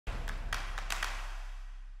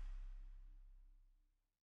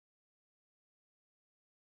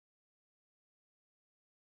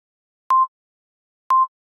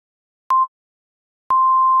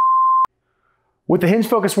With the hinge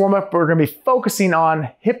focus warm-up, we're gonna be focusing on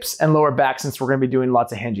hips and lower back since we're gonna be doing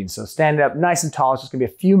lots of hinging. So stand up nice and tall. It's just gonna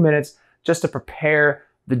be a few minutes just to prepare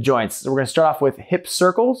the joints. So we're gonna start off with hip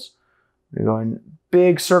circles. We're going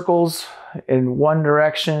big circles in one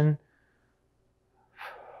direction.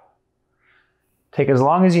 Take as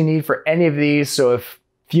long as you need for any of these. So if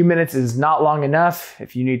a few minutes is not long enough,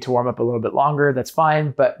 if you need to warm up a little bit longer, that's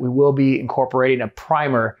fine. But we will be incorporating a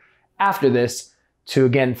primer after this to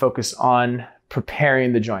again focus on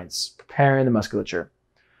preparing the joints, preparing the musculature.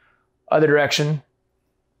 Other direction.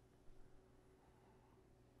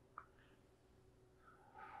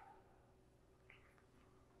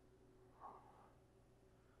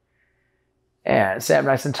 And stand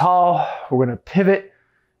up nice and tall. We're gonna pivot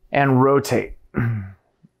and rotate.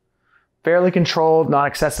 Fairly controlled, not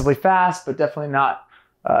excessively fast, but definitely not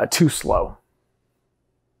too slow.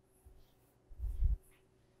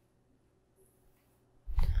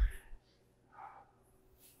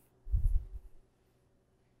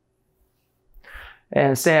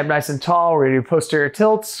 And stand up nice and tall. We're gonna do posterior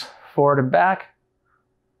tilts, forward and back,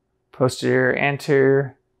 posterior,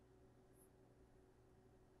 anterior.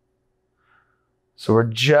 So we're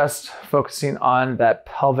just focusing on that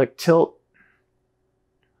pelvic tilt.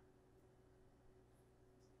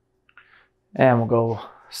 And we'll go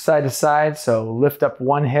side to side. So lift up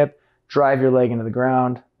one hip, drive your leg into the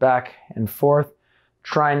ground, back and forth.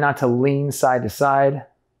 Try not to lean side to side.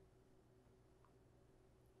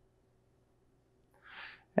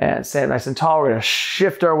 And stand nice and tall. We're gonna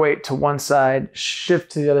shift our weight to one side,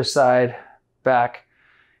 shift to the other side, back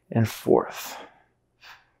and forth.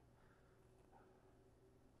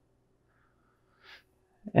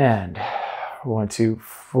 And we're going to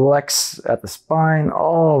flex at the spine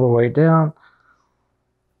all the way down.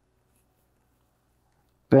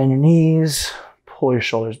 Bend your knees, pull your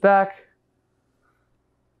shoulders back.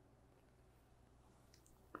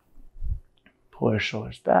 Pull your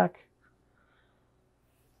shoulders back.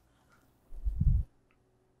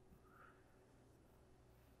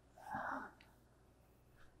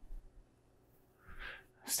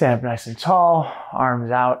 Stand up nice and tall,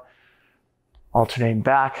 arms out. Alternating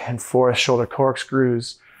back and forth, shoulder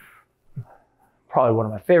corkscrews. Probably one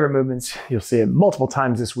of my favorite movements. You'll see it multiple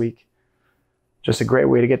times this week. Just a great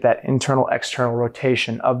way to get that internal, external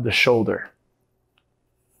rotation of the shoulder.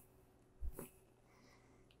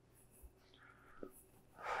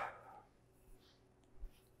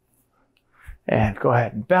 And go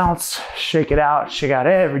ahead and bounce, shake out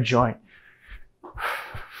every joint.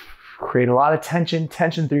 Create a lot of tension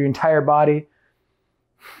through your entire body.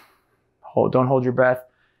 Don't hold your breath.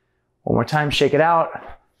 One more time, shake it out.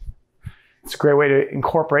 It's a great way to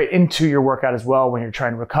incorporate into your workout as well when you're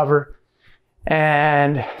trying to recover.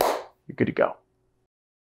 And you're good to go.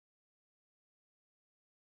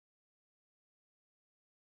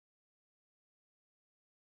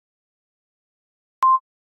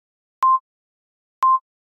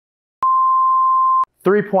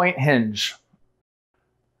 Three-point hinge.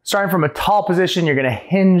 Starting from a tall position, you're gonna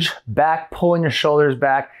hinge back, pulling your shoulders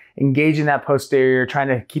back, engaging that posterior, trying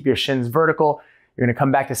to keep your shins vertical. You're gonna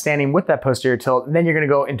come back to standing with that posterior tilt, and then you're gonna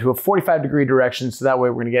go into a 45-degree direction, so that way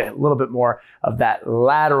we're gonna get a little bit more of that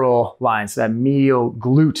lateral line, so that medial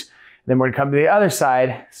glute. Then we're gonna come to the other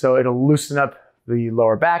side, so it'll loosen up the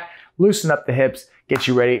lower back, loosen up the hips, get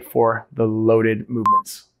you ready for the loaded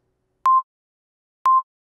movements.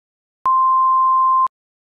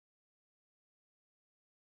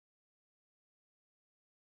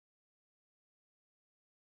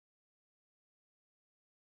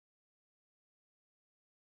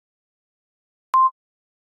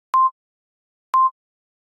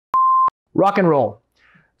 Rock and roll.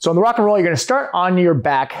 So on the rock and roll, you're gonna start on your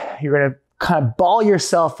back. You're gonna kind of ball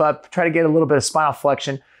yourself up, try to get a little bit of spinal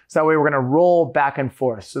flexion. So that way we're gonna roll back and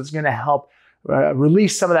forth. So it's gonna help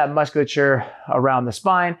release some of that musculature around the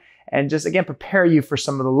spine and just again, prepare you for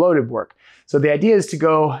some of the loaded work. So the idea is to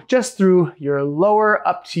go just through your lower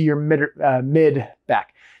up to your mid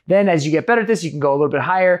back. Then as you get better at this, you can go a little bit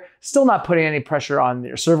higher, still not putting any pressure on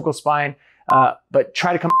your cervical spine, but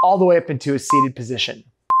try to come all the way up into a seated position.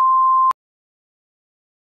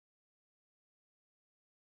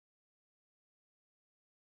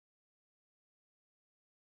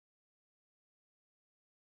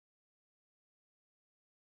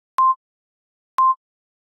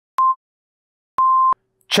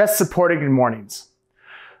 Chest supported good mornings.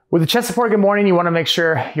 With the chest supported good morning, you want to make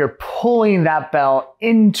sure you're pulling that bell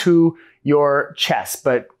into your chest,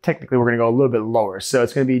 but technically we're going to go a little bit lower. So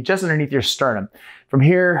it's going to be just underneath your sternum. From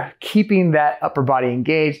here, keeping that upper body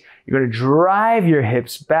engaged, you're going to drive your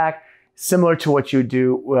hips back, similar to what you would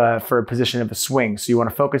do for a position of a swing. So you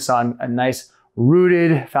want to focus on a nice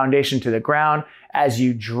rooted foundation to the ground. As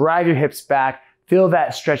you drive your hips back, feel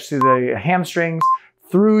that stretch through the hamstrings,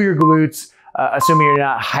 through your glutes, assuming you're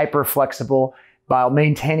not hyper flexible, while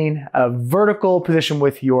maintaining a vertical position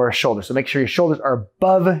with your shoulders. So make sure your shoulders are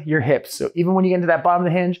above your hips. So even when you get into that bottom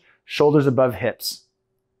of the hinge, shoulders above hips.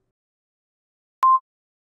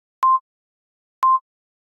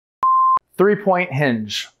 Three-point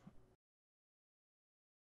hinge.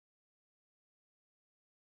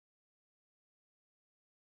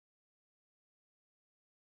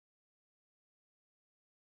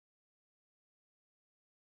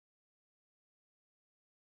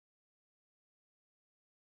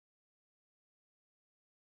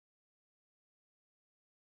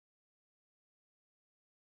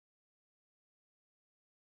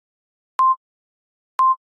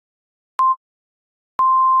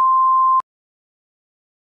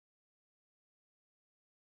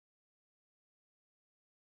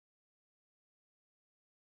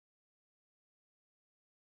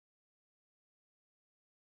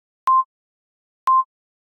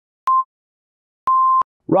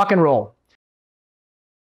 Rock and roll.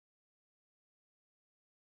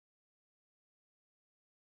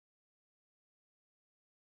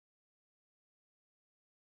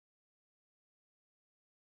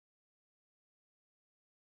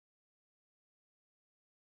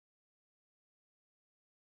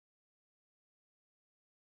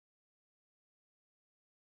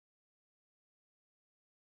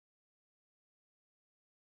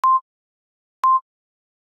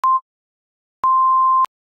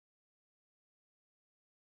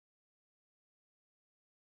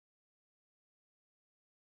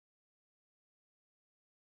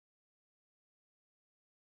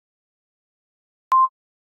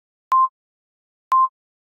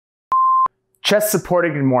 Chest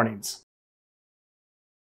supported good mornings.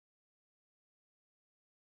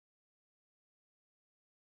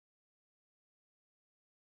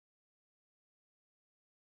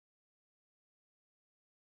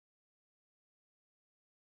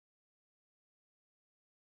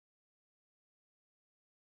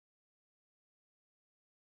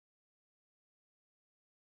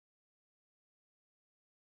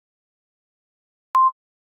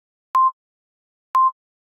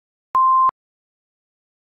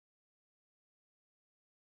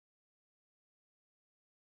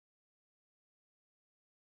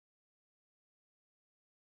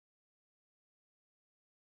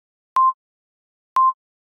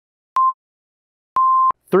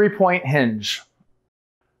 Three-point hinge.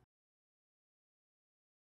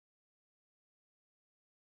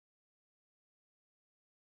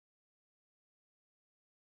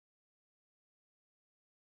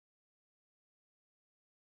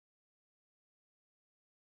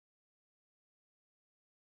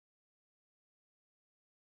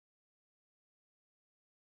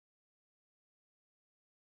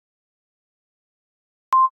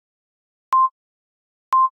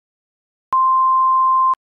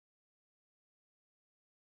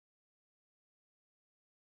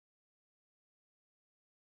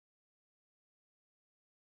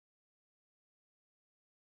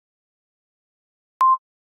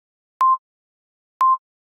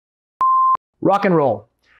 Rock and roll.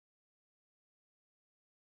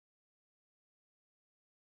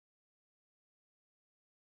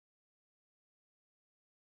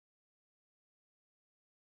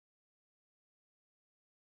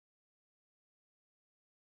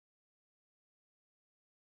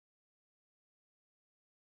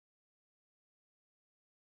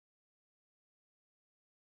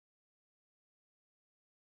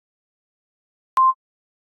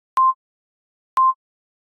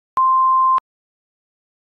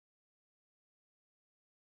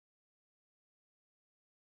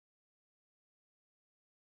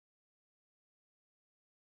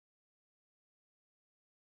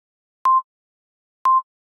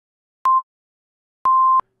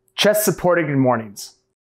 Chest supported good mornings.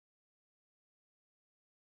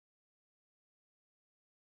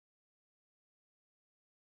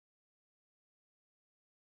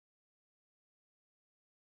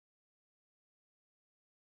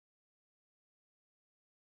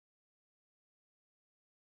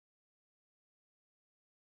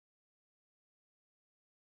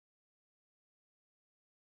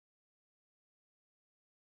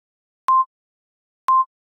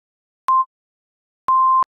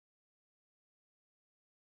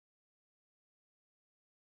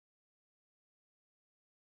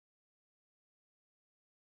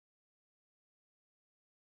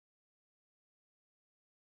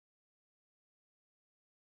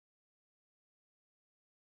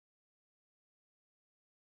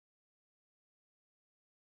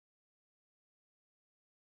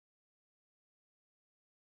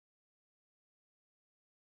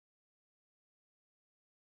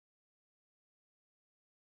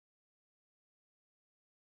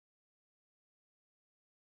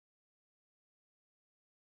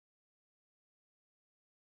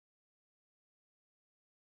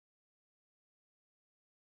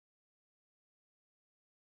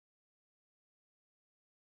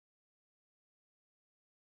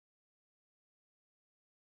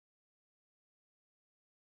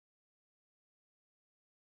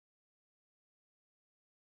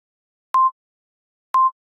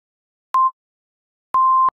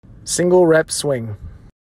 Single rep swing.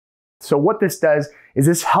 So what this does is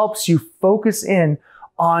this helps you focus in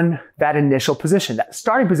on that initial position. That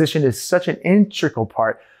starting position is such an integral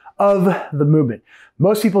part of the movement.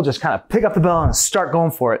 Most people just kind of pick up the bell and start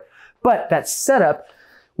going for it. But that setup,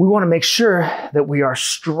 we want to make sure that we are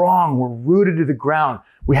strong, we're rooted to the ground.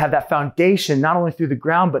 We have that foundation not only through the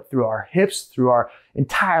ground, but through our hips, through our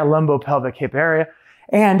entire lumbopelvic hip area,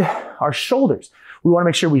 and our shoulders. We want to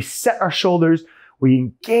make sure we set our shoulders, we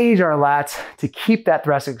engage our lats to keep that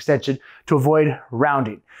thoracic extension to avoid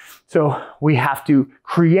rounding. So we have to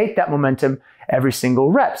create that momentum every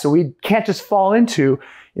single rep. So we can't just fall into,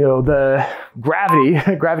 the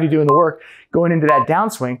gravity doing the work, going into that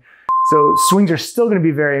downswing. So swings are still going to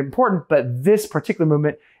be very important, but this particular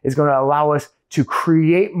movement is going to allow us to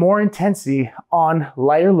create more intensity on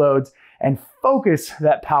lighter loads and focus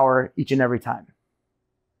that power each and every time.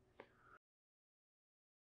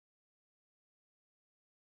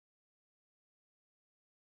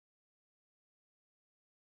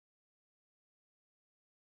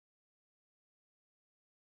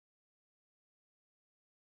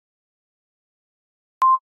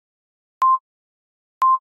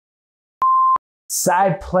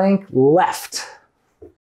 Side plank left.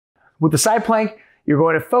 With the side plank, you're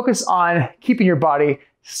going to focus on keeping your body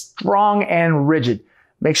strong and rigid.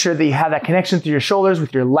 Make sure that you have that connection through your shoulders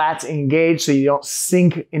with your lats engaged so you don't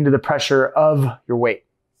sink into the pressure of your weight.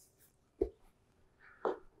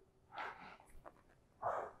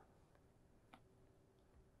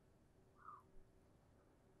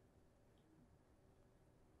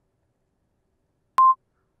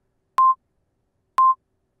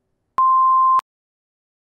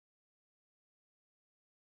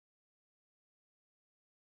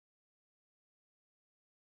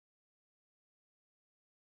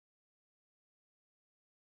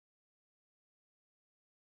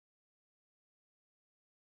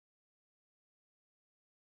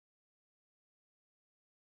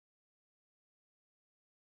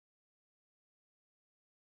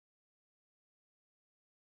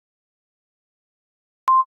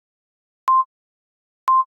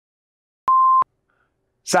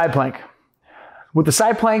 Side plank. With the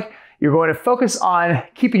side plank, you're going to focus on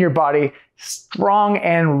keeping your body strong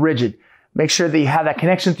and rigid. Make sure that you have that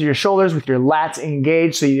connection through your shoulders with your lats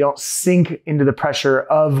engaged so you don't sink into the pressure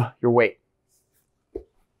of your weight.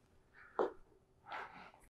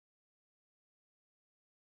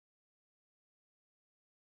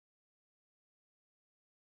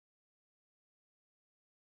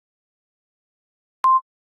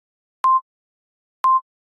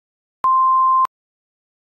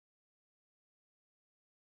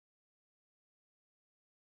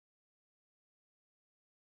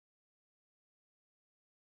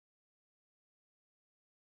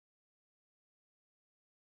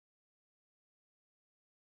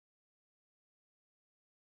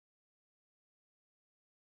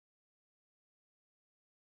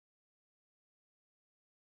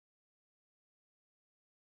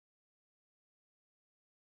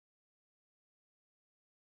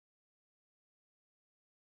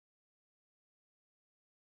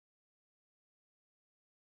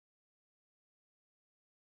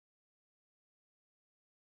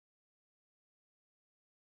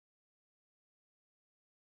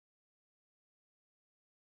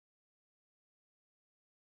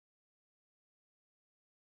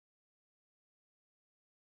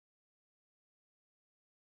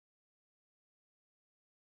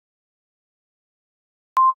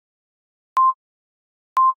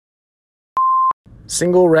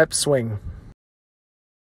 Single rep swing.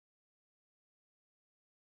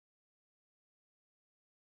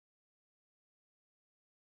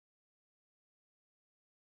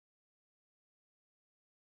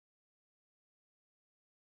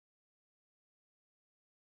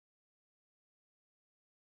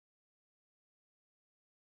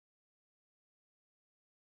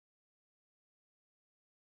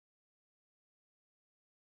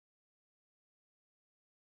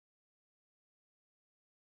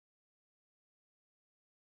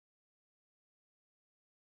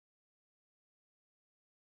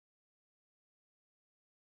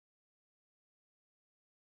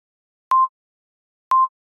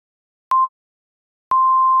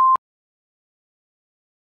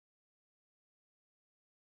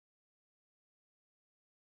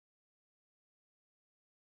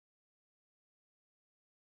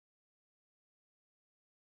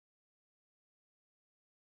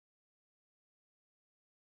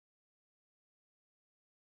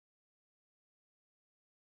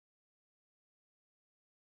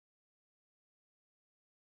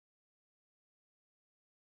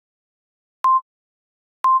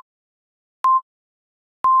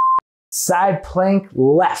 Side plank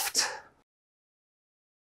left.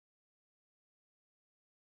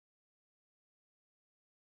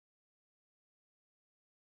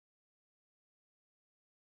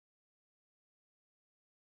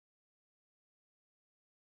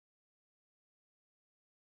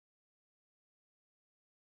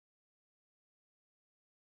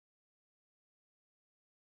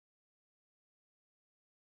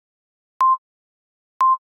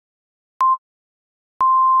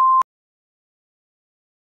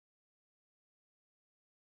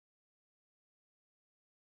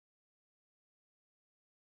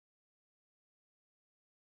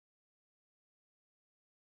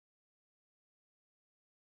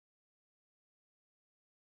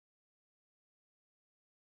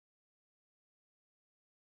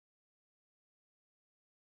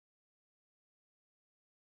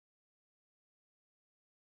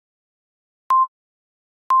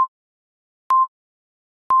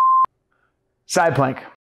 Side plank.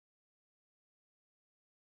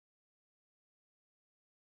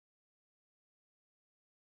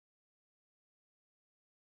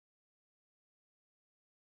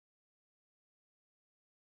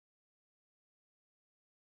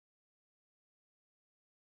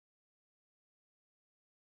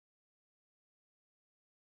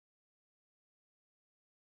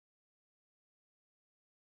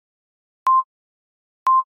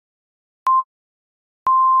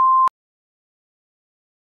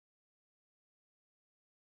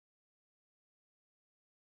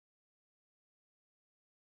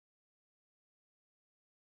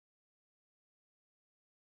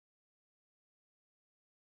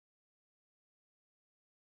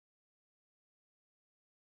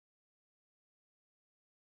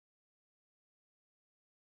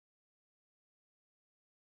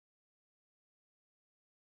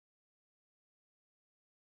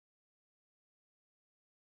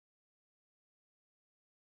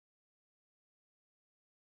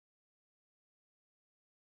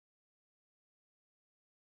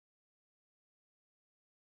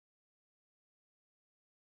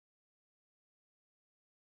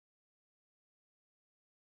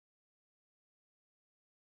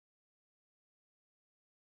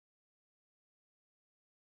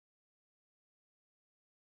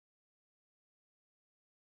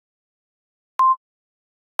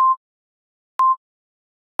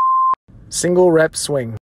 Single rep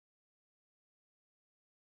swing.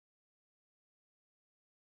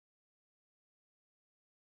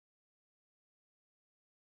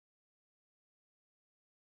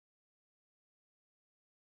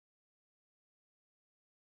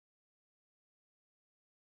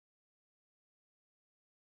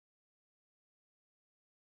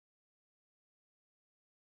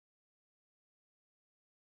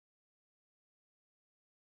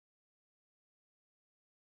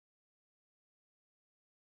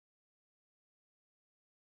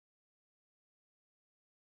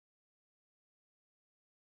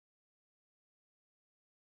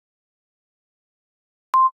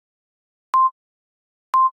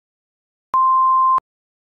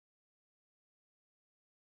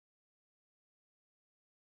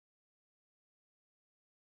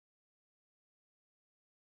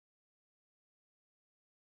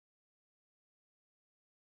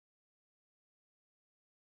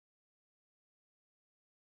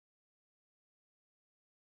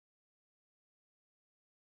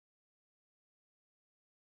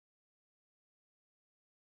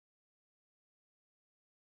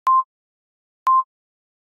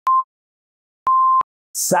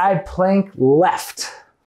 Side plank left.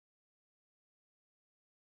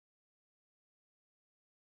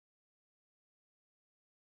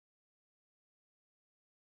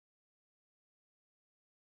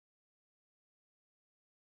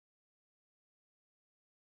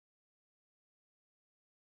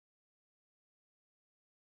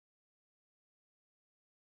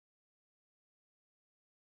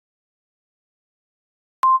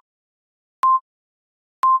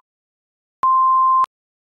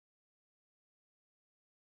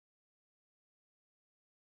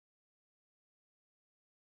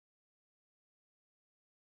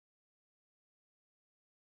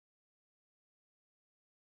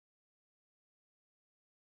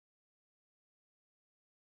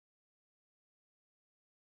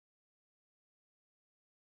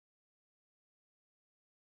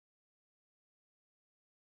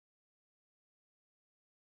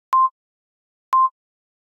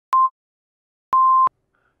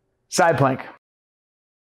 Side plank.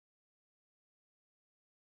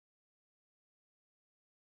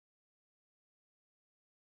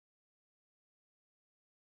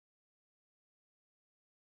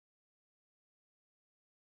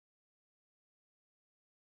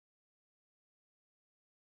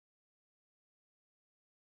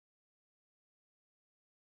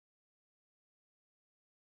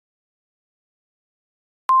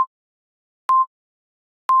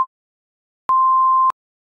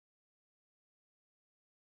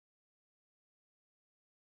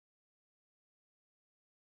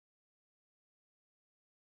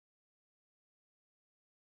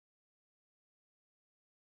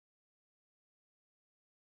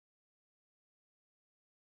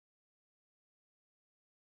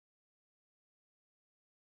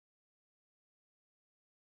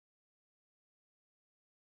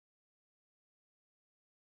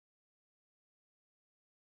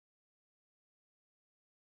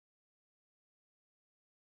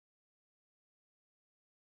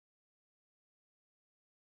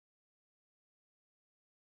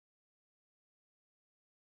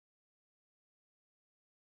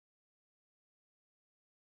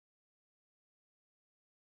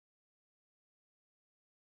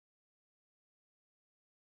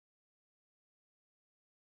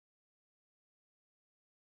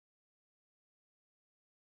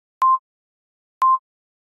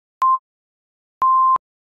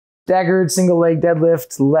 Staggered single leg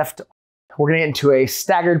deadlift, left. We're gonna get into a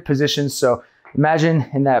staggered position. So imagine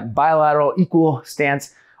in that bilateral equal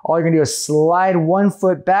stance, all you're gonna do is slide one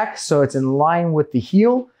foot back so it's in line with the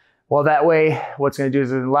heel. Well, that way, what's gonna do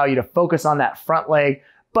is allow you to focus on that front leg,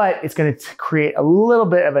 but it's gonna create a little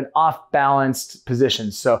bit of an off-balanced position.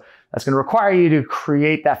 So that's gonna require you to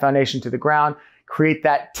create that foundation to the ground, create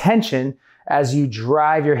that tension as you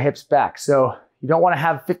drive your hips back. So you don't wanna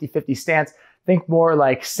have 50-50 stance. Think more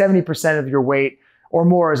like 70% of your weight or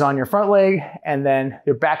more is on your front leg, and then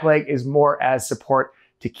your back leg is more as support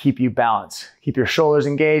to keep you balanced. Keep your shoulders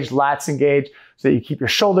engaged, lats engaged, so that you keep your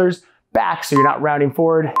shoulders back so you're not rounding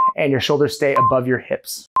forward and your shoulders stay above your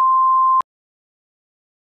hips.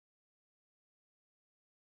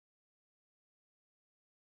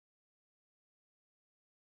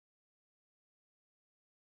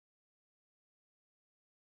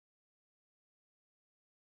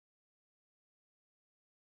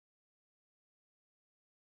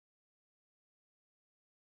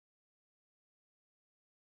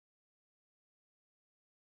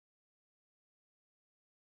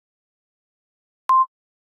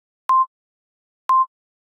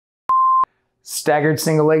 Staggered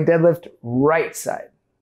single leg deadlift, right side.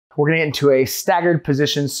 We're gonna get into a staggered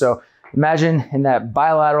position. So imagine in that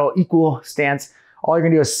bilateral equal stance, all you're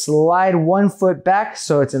gonna do is slide one foot back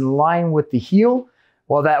so it's in line with the heel.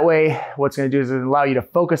 Well, that way, what's gonna do is allow you to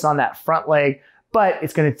focus on that front leg, but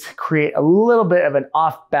it's gonna create a little bit of an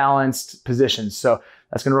off-balanced position. So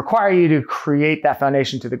that's gonna require you to create that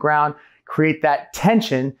foundation to the ground, create that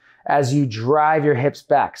tension as you drive your hips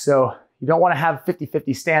back. So you don't wanna have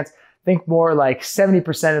 50-50 stance. Think more like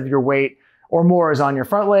 70% of your weight or more is on your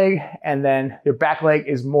front leg, and then your back leg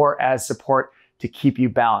is more as support to keep you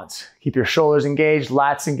balanced. Keep your shoulders engaged,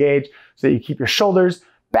 lats engaged, so that you keep your shoulders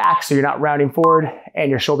back so you're not rounding forward and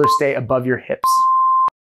your shoulders stay above your hips.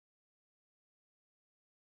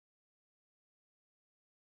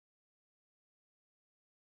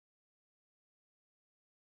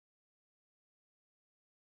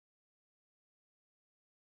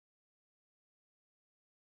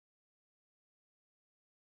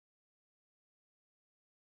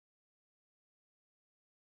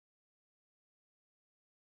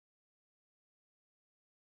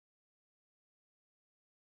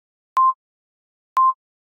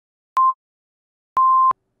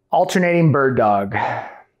 Alternating bird dog.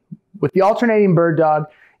 With the alternating bird dog,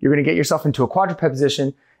 you're gonna get yourself into a quadruped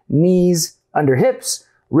position, knees under hips,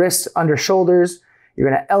 wrists under shoulders. You're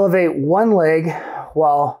gonna elevate one leg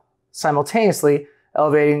while simultaneously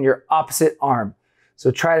elevating your opposite arm.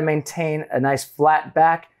 So try to maintain a nice flat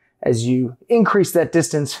back as you increase that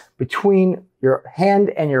distance between your hand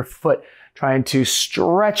and your foot, trying to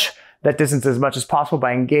stretch that distance as much as possible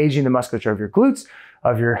by engaging the musculature of your glutes,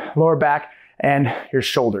 of your lower back, and your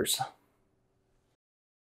shoulders.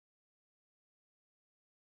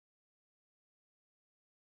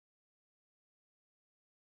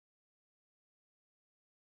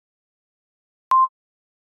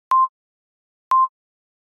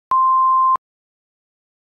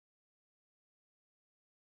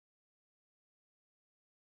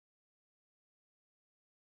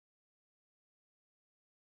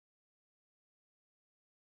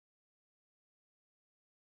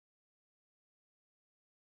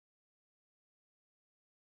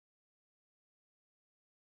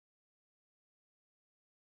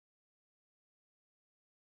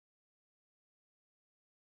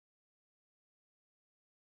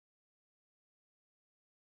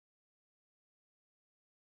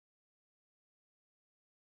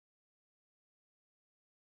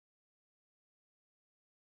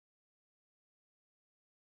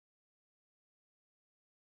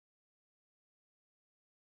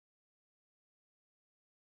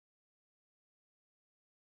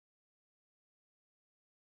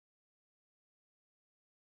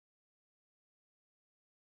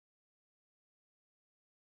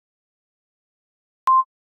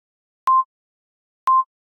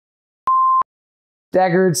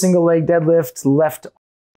 Staggered single leg deadlift, left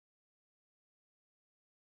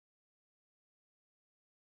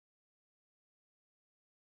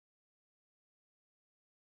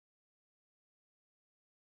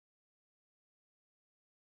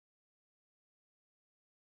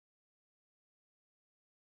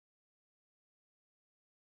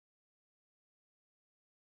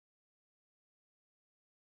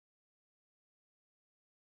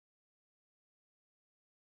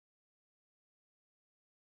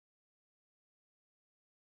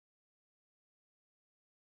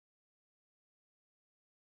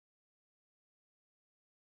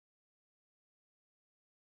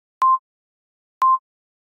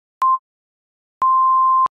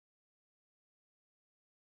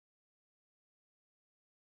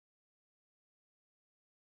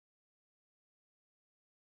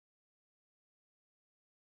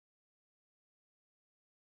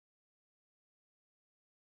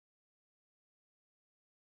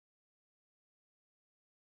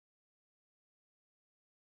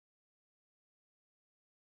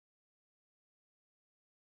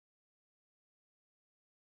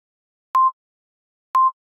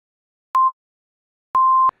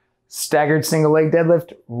Staggered single leg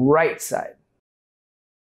deadlift, right side.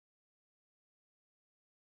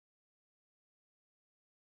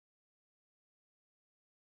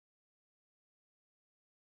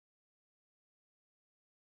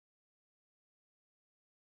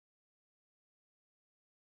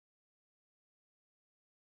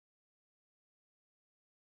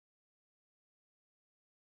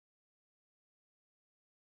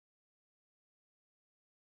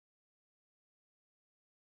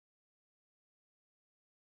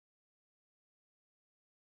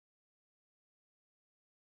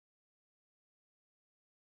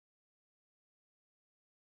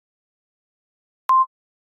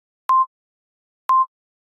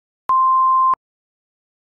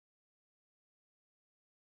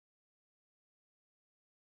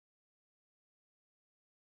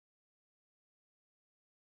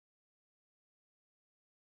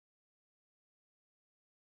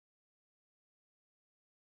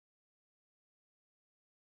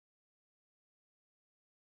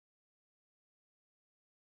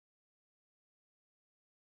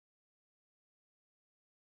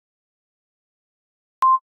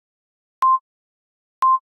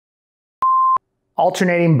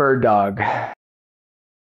 Alternating bird dog.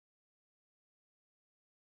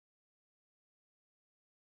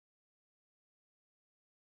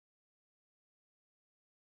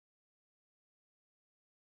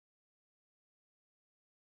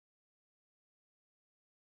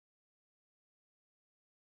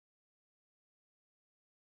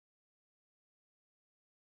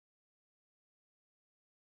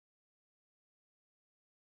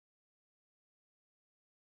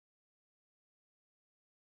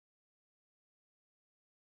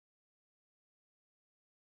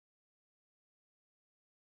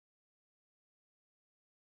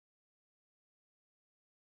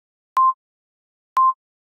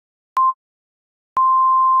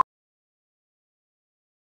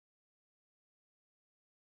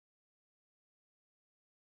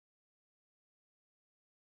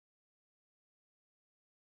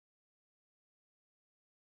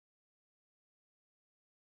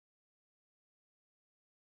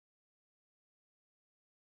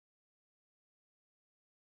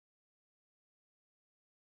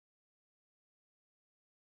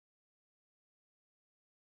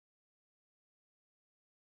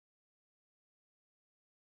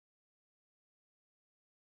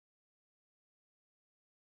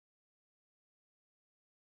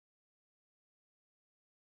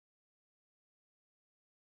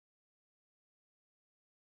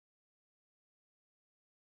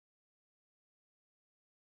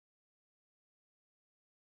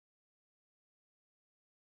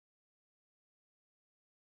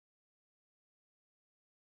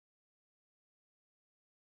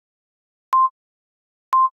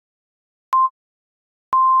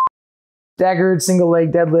 Staggered single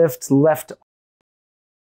leg deadlift, left.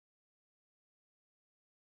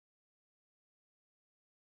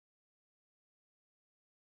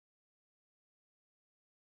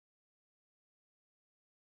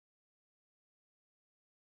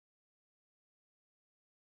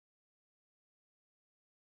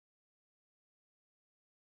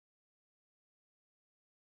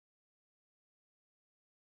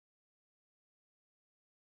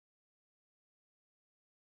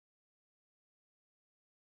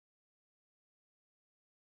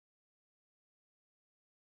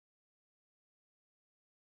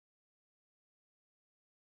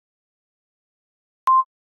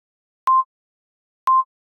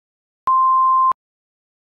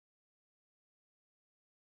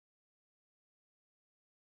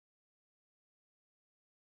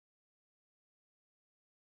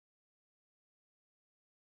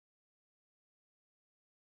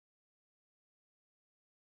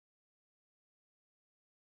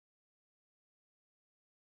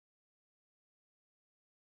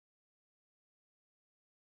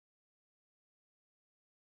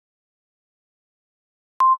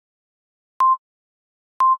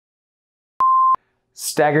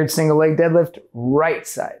 Staggered single leg deadlift, right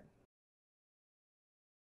side.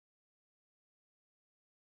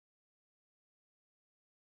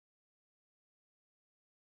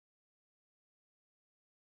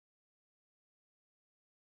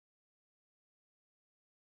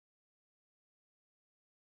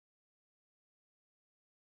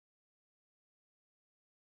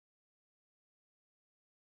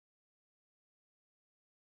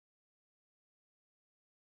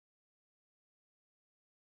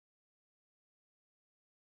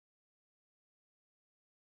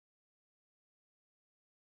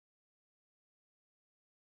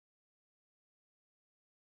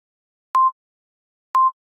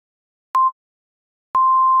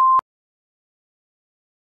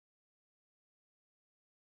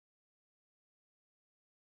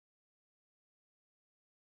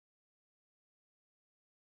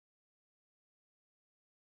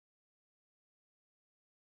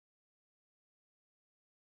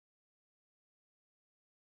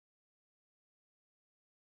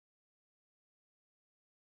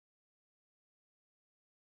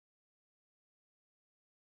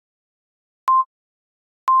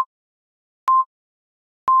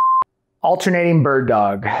 Alternating bird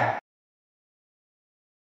dog.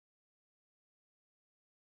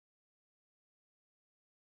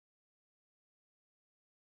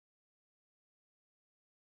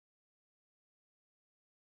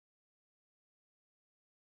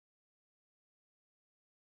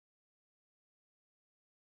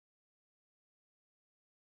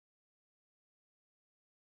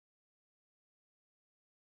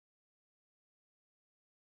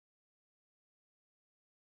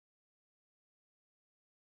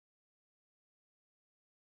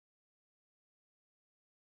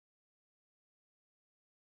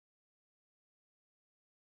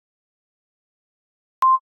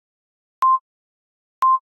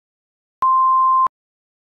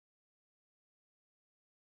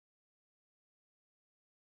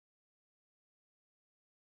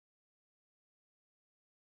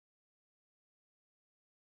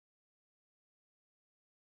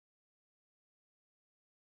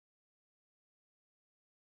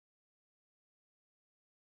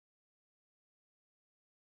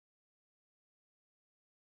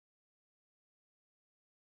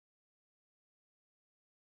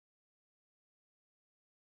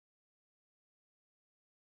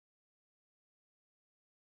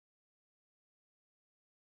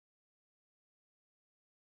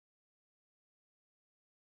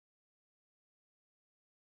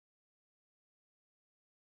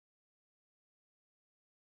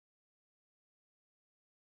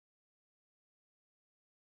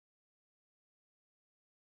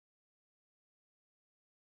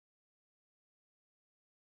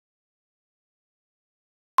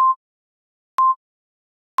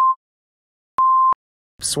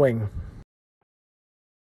 Swing.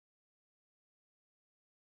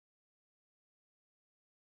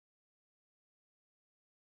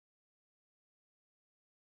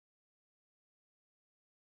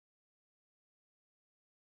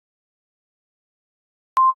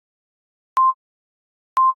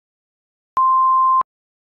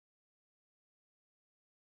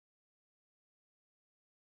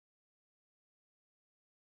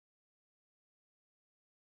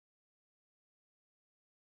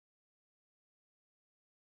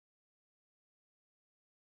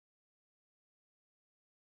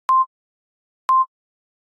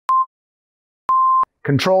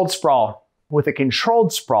 Controlled sprawl. With a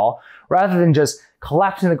controlled sprawl, rather than just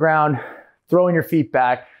collapsing to the ground, throwing your feet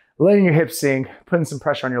back, letting your hips sink, putting some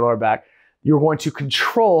pressure on your lower back, you're going to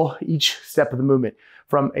control each step of the movement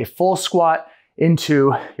from a full squat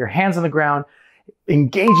into your hands on the ground,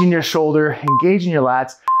 engaging your shoulder, engaging your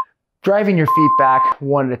lats, driving your feet back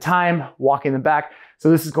one at a time, walking them back. So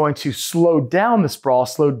this is going to slow down the sprawl,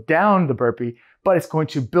 slow down the burpee, but it's going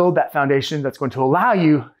to build that foundation that's going to allow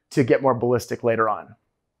you to get more ballistic later on.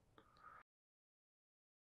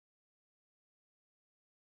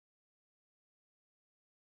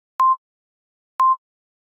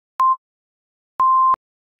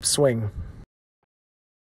 Swing.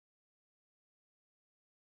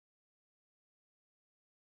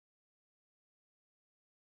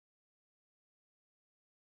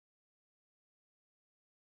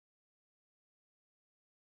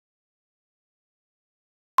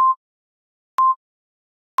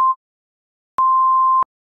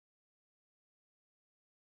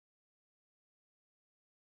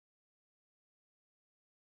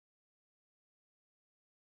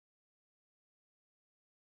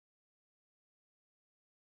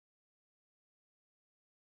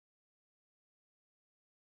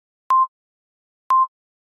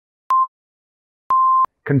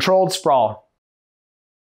 Controlled sprawl.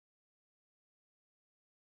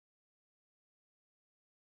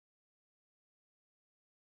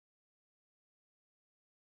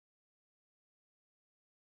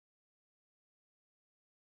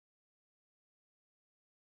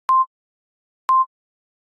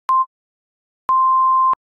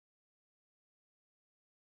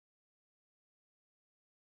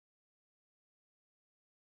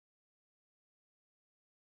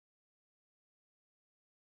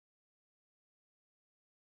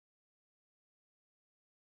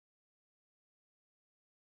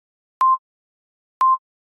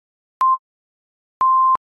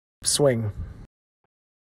 Swing.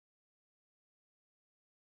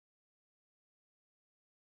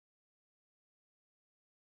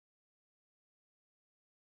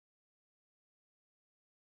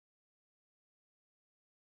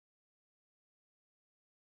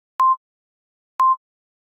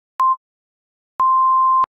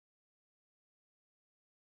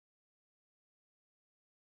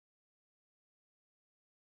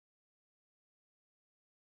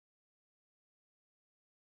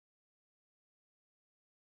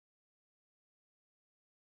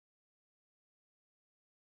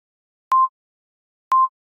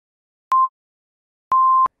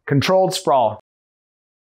 Controlled sprawl.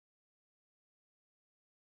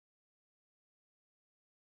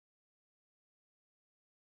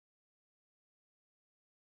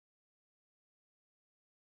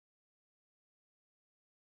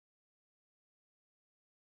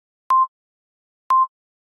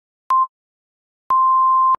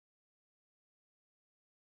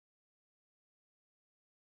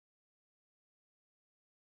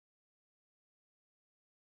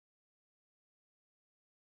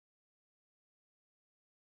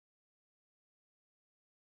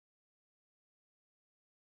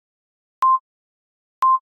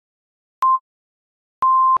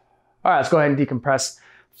 All right, let's go ahead and decompress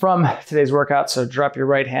from today's workout. So drop your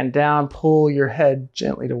right hand down, pull your head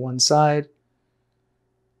gently to one side.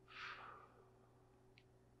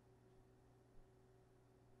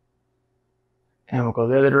 And we'll go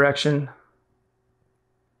the other direction.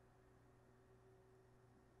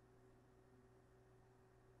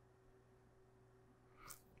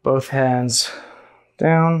 Both hands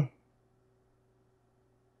down.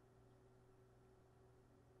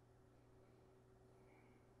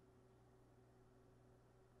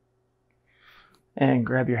 And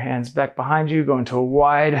grab your hands back behind you, go into a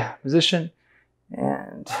wide position,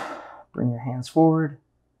 and bring your hands forward.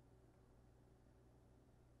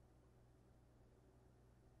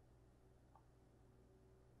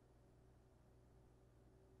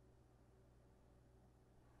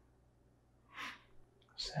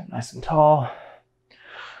 Sit nice and tall.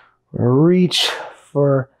 Reach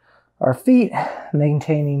for our feet,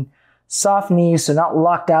 maintaining soft knees, so not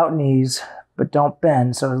locked out knees, but don't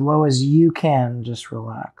bend. So as low as you can, just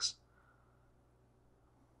relax.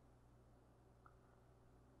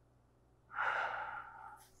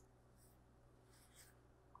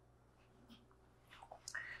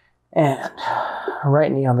 And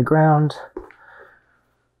right knee on the ground.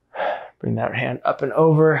 Bring that hand up and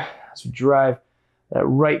over as we drive that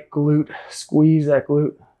right glute, squeeze that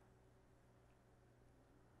glute.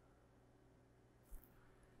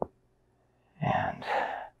 And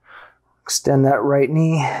extend that right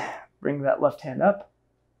knee, bring that left hand up.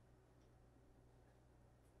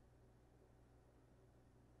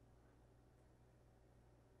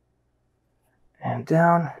 And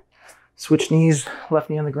down, switch knees, left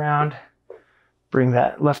knee on the ground. Bring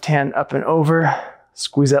that left hand up and over,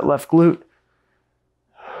 squeeze that left glute.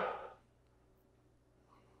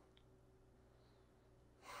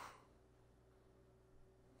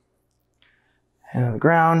 And on the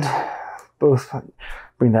ground, both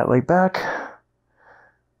bring that leg back,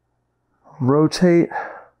 rotate,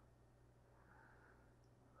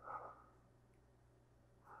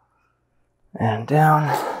 and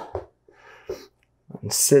down,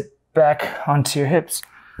 and sit back onto your hips,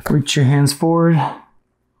 reach your hands forward.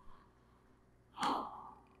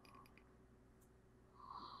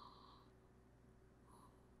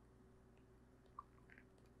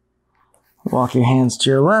 Walk your hands to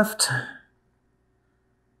your left.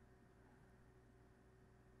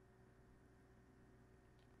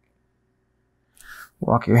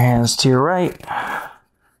 Walk your hands to your right.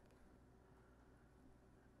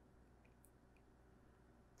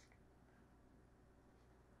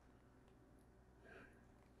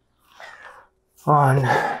 On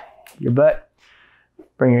your butt,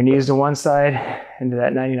 bring your knees to one side into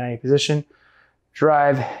that 90-90 position.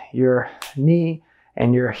 Drive your knee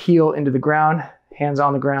and your heel into the ground, hands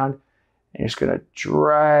on the ground. And you're just gonna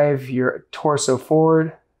drive your torso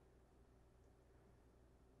forward.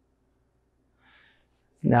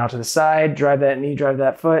 Now to the side, drive that knee, drive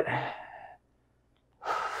that foot.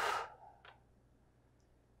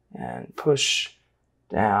 And push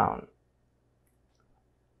down.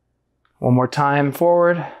 One more time,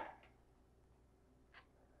 forward.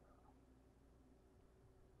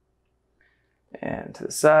 And to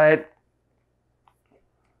the side.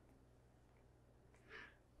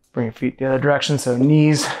 Bring your feet the other direction, so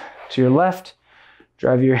knees to your left.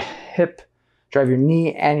 Drive your hip, drive your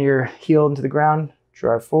knee and your heel into the ground.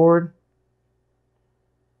 Drive forward.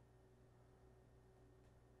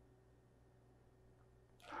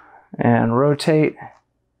 And rotate.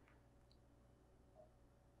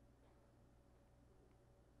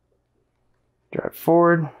 Drive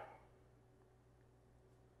forward.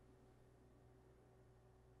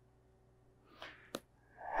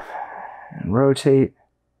 And rotate.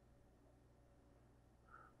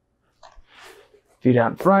 Feet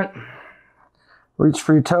out in front. Reach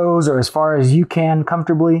for your toes or as far as you can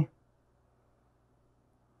comfortably.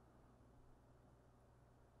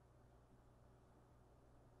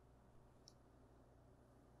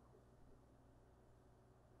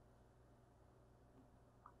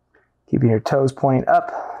 Keeping your toes pointing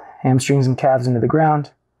up, hamstrings and calves into the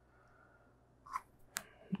ground.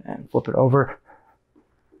 and flip it over.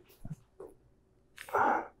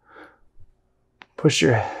 Push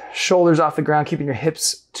your shoulders off the ground, keeping your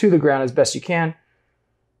hips to the ground as best you can.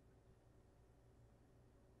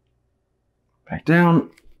 Back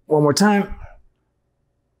down, one more time.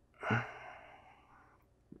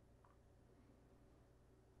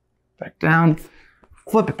 Back down,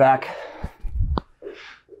 flip it back.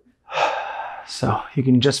 So you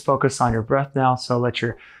can just focus on your breath now. So let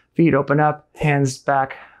your feet open up, hands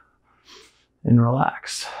back, and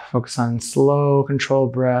relax. Focus on slow,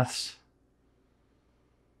 controlled breaths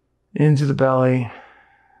into the belly.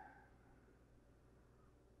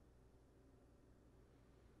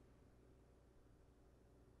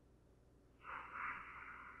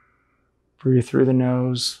 Breathe through the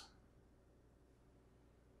nose.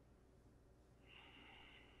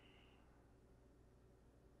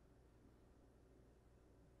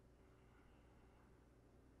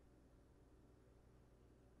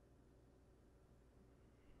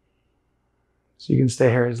 So you can stay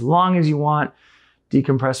here as long as you want,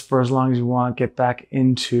 decompress for as long as you want, get back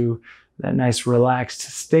into that nice relaxed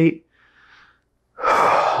state.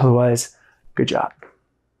 Otherwise, good job.